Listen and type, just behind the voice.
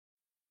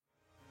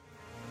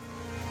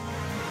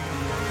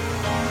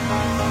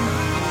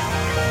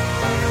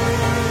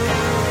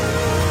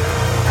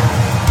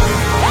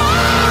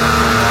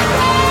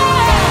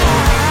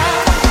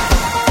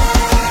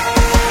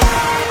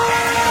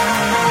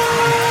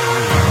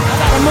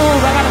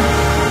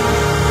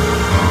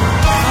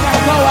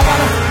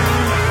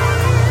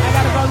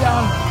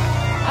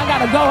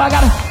gotta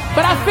go.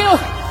 But I feel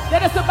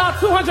that it's about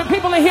 200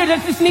 people in here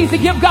that just needs to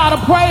give God a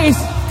praise,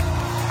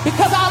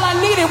 because all I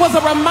needed was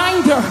a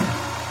reminder.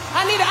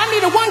 I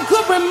needed one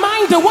good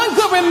reminder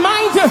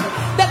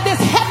that this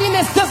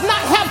heaviness does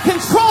not have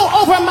control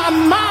over my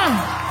mind.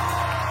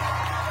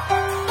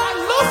 I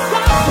loose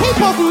God's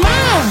people's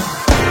mind.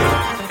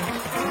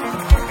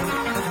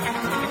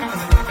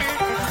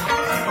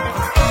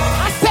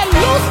 I said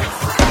loose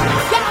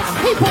God's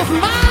people's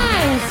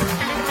minds.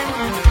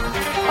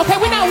 Okay,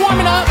 we're not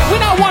warming up.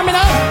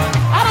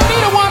 I don't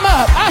need to warm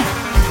up.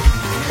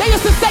 They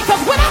used to say,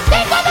 because when I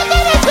think of the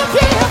minutes to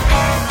give,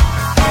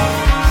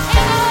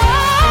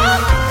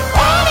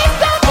 all is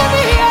done for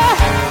me.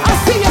 I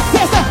see you,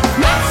 sister.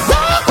 My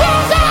soul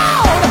cries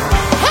out.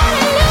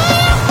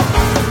 Hallelujah.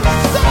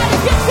 Somebody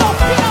get your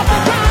feet off the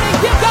ground and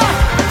give God.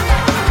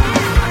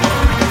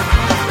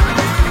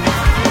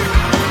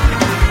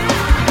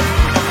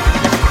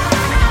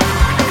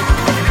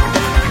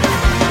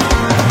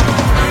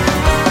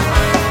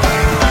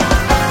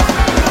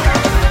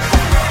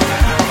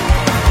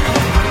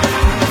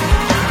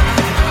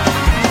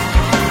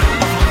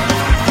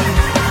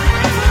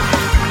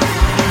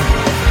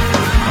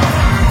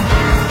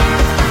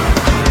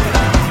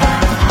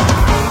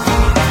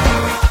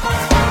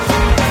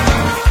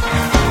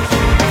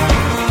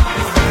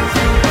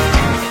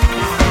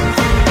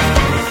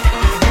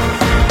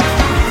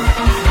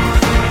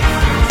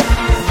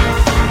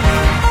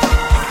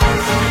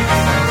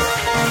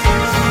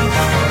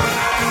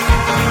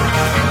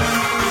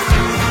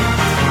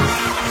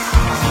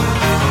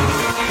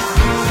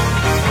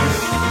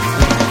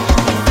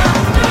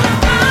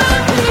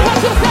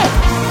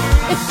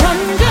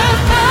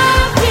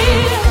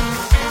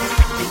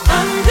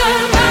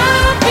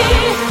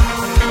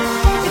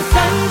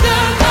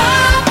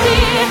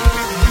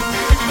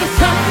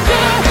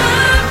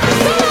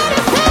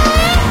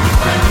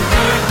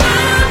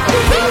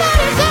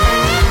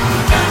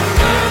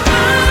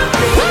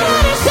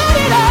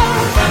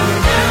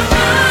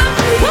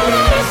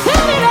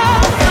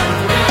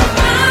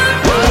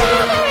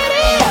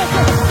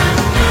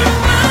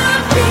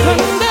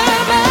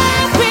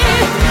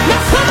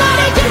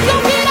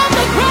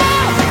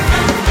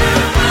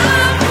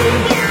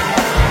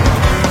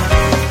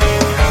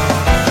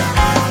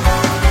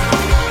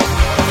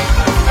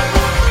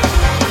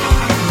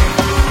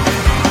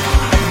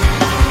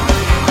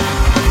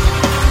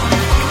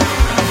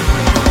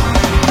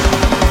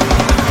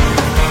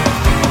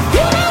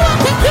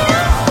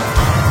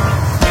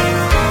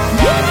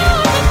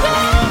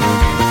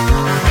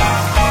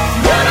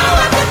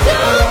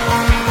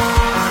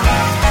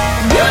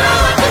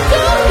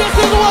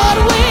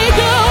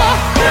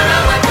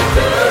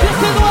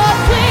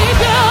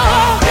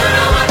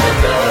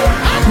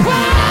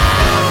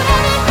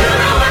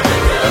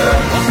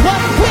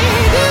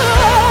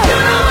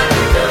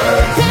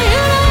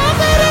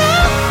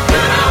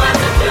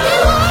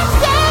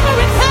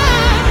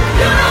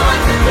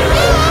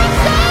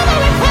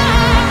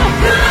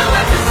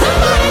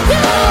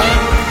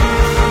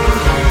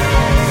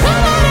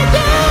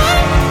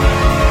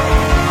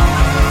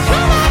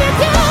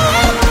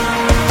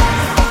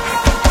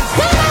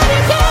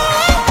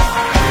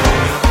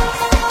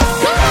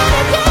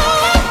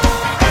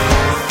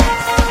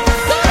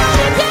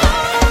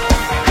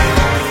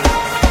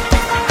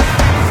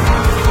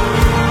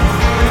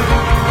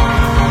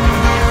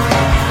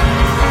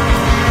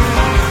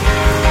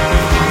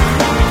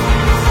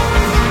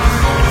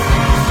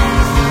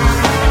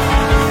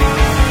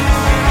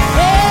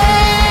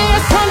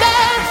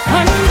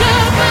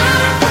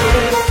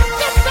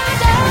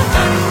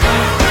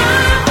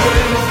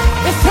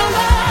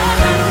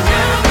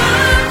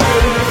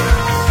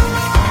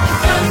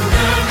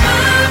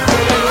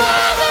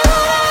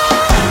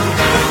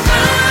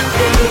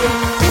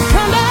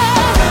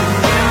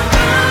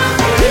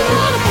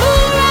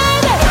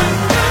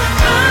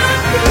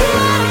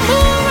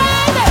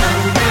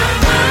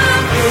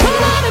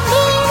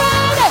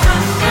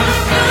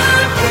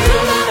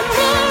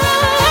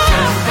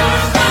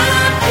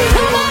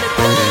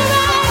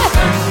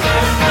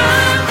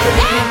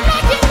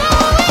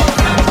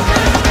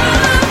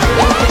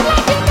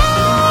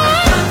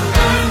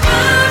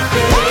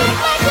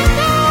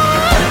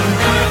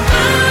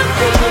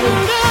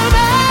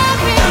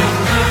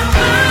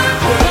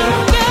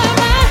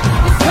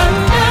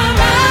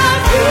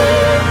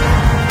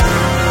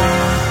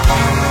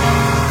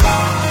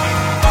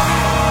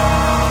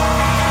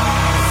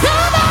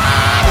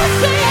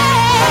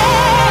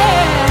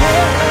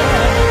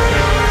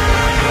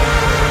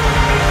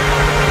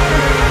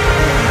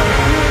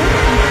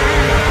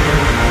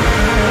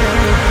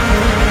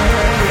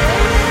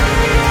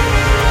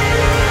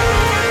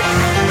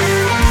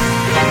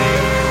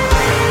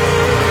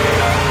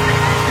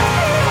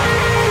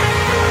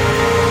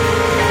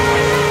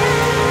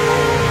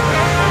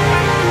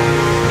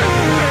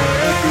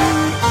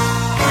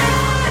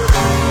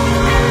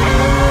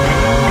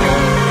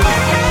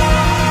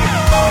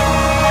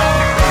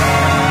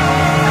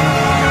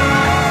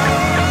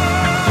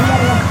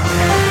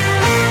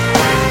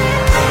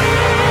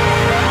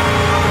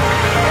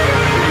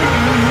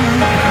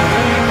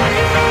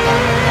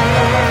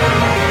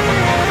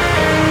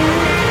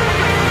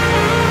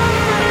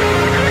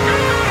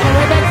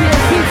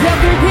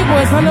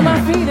 It's under my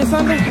feet. It's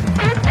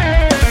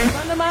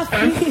under my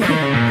feet.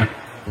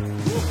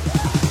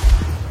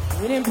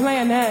 We didn't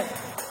plan that.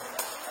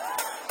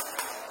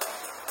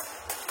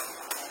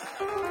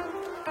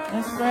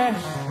 That's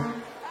fresh.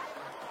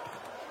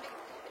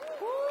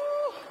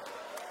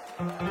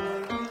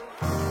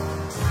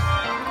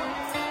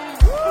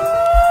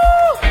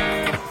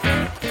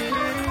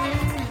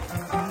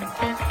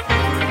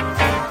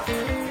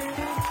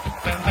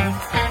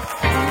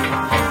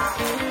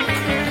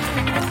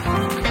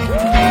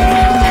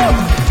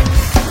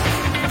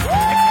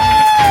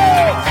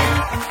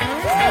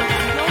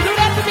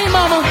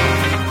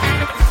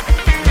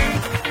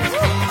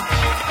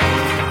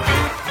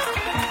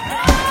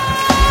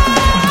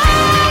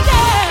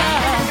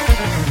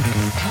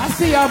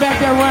 Y'all back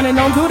there running,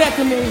 don't do that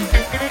to me.